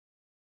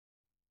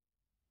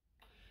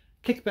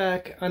kick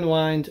back,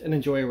 unwind, and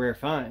enjoy a rare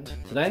find.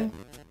 Today,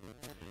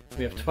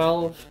 we have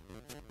 12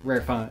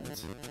 rare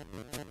finds.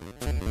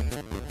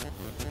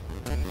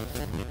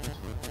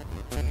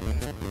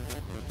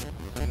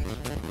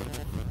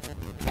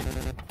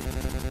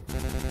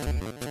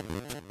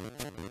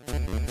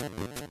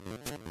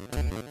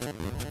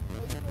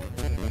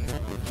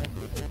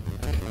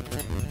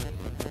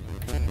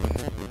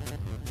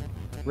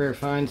 Rare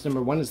finds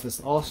number 1 is this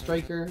All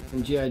Striker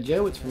from G.I.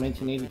 Joe. It's from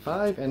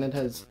 1985 and it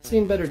has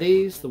seen better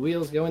days. The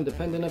wheels go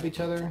independent of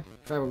each other.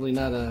 Probably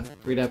not a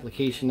great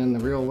application in the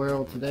real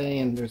world today,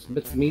 and there's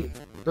bits of meat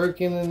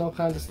broken and all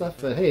kinds of stuff,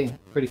 but hey,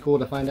 pretty cool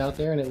to find out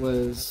there. And it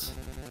was,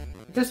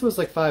 I guess it was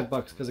like $5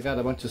 because I got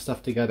a bunch of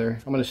stuff together.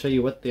 I'm going to show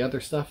you what the other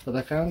stuff that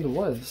I found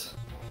was.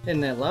 In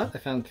that lot, I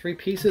found 3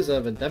 pieces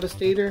of a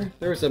Devastator.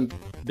 There was a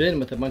bin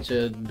with a bunch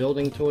of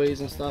building toys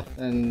and stuff,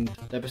 and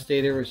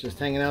Devastator was just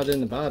hanging out in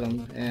the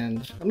bottom.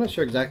 And I'm not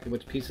sure exactly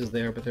which pieces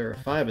they are, but there are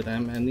 5 of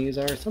them, and these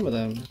are some of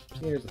them.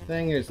 So here's the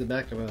thing, here's the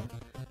back of a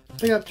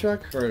pickup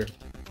truck,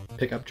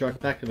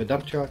 back of a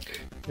dump truck.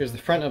 Here's the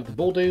front of the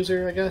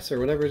bulldozer, I guess, or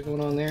whatever's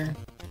going on there.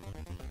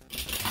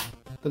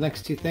 The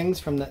next 2 things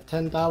from that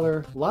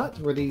 $10 lot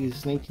were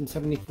these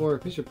 1974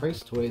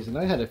 Fisher-Price toys, and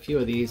I had a few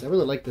of these. I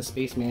really liked the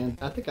Spaceman.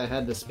 I think I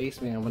had the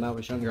Spaceman when I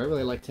was younger. I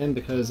really liked him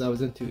because I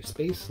was into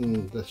space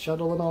and the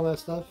shuttle and all that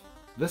stuff.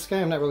 This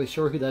guy, I'm not really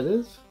sure who that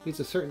is.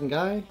 He's a certain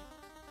guy.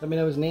 Let me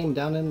know his name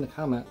down in the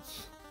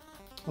comments.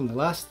 And the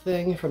last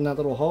thing from that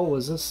little haul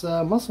was this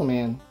Muscle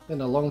Man. Been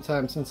a long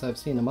time since I've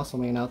seen a Muscle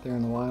Man out there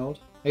in the wild.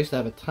 I used to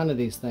have a ton of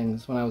these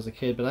things when I was a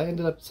kid, but I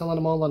ended up selling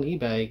them all on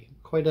eBay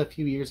quite a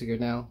few years ago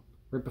now.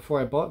 Right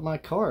before I bought my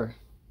car.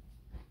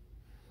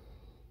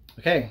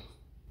 Okay,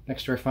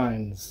 next rare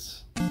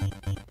finds.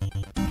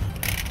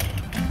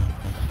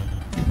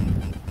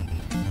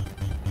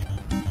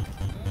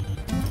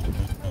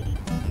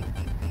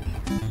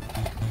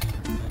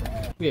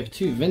 We have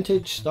 2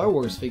 vintage Star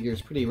Wars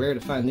figures. Pretty rare to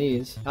find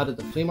these out at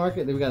the flea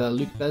market. Then we got a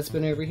Luke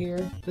Bespin over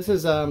here. This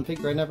is a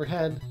figure I never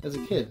had as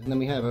a kid. And then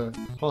we have a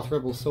Hoth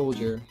Rebel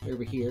soldier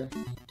over here.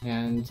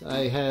 And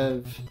I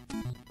have...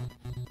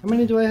 how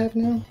many do I have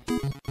now?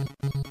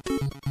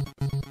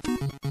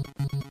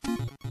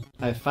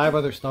 I have 5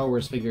 other Star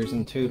Wars figures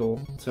in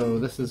total, so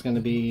this is going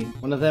to be,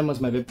 one of them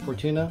was my Bib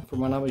Fortuna from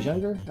when I was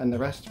younger, and the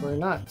rest were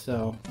not,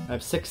 so I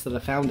have 6 that I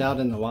found out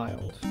in the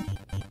wild.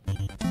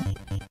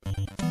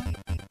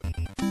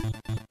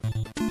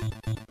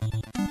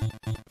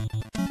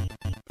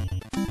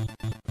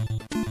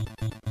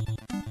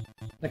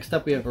 Next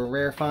up we have a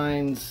Rare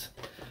Finds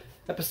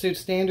episode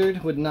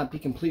standard, would not be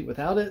complete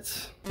without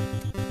it.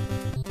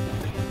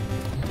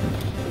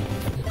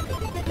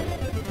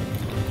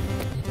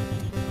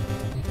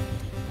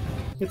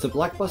 It's a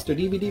Blockbuster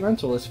DVD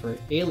rental. It's for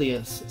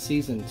Alias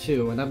Season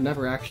 2, and I've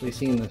never actually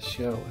seen this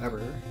show, ever.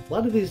 A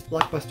lot of these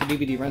Blockbuster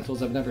DVD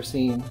rentals I've never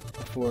seen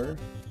before.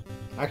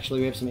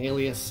 Actually, we have some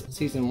Alias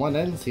Season 1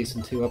 and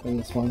Season 2 up in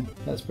this one.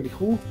 That's pretty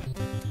cool.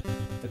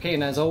 Okay,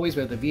 and as always,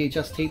 we have the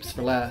VHS tapes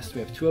for last.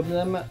 We have 2 of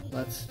them.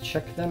 Let's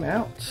check them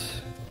out.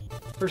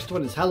 First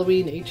one is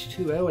Halloween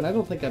H2O, and I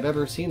don't think I've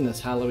ever seen this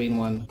Halloween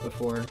one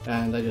before,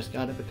 and I just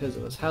got it because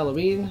it was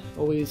Halloween,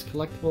 always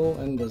collectible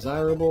and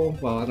desirable.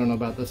 Well, I don't know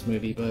about this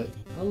movie, but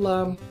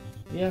I'll,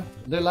 yeah,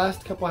 the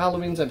last couple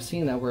Halloweens I've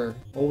seen that were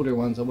older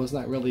ones I was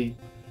not really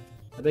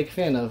a big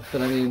fan of,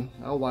 but I mean,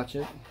 I'll watch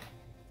it.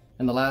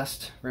 And the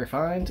last rare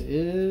find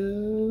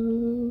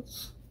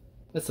is...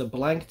 it's a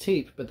blank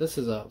tape, but this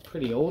is a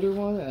pretty older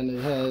one, and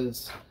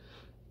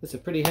it's a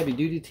pretty heavy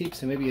duty tape,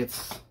 so maybe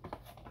it's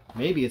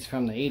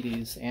from the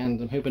 80s,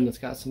 and I'm hoping it's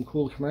got some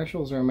cool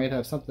commercials, or it might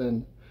have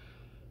something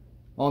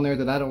on there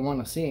that I don't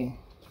want to see.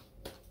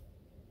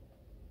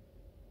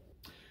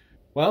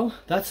 Well,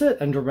 that's it,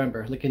 and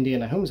remember, like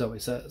Indiana Holmes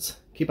always says,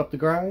 keep up the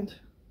grind,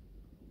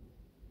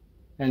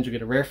 and you'll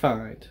get a rare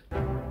find.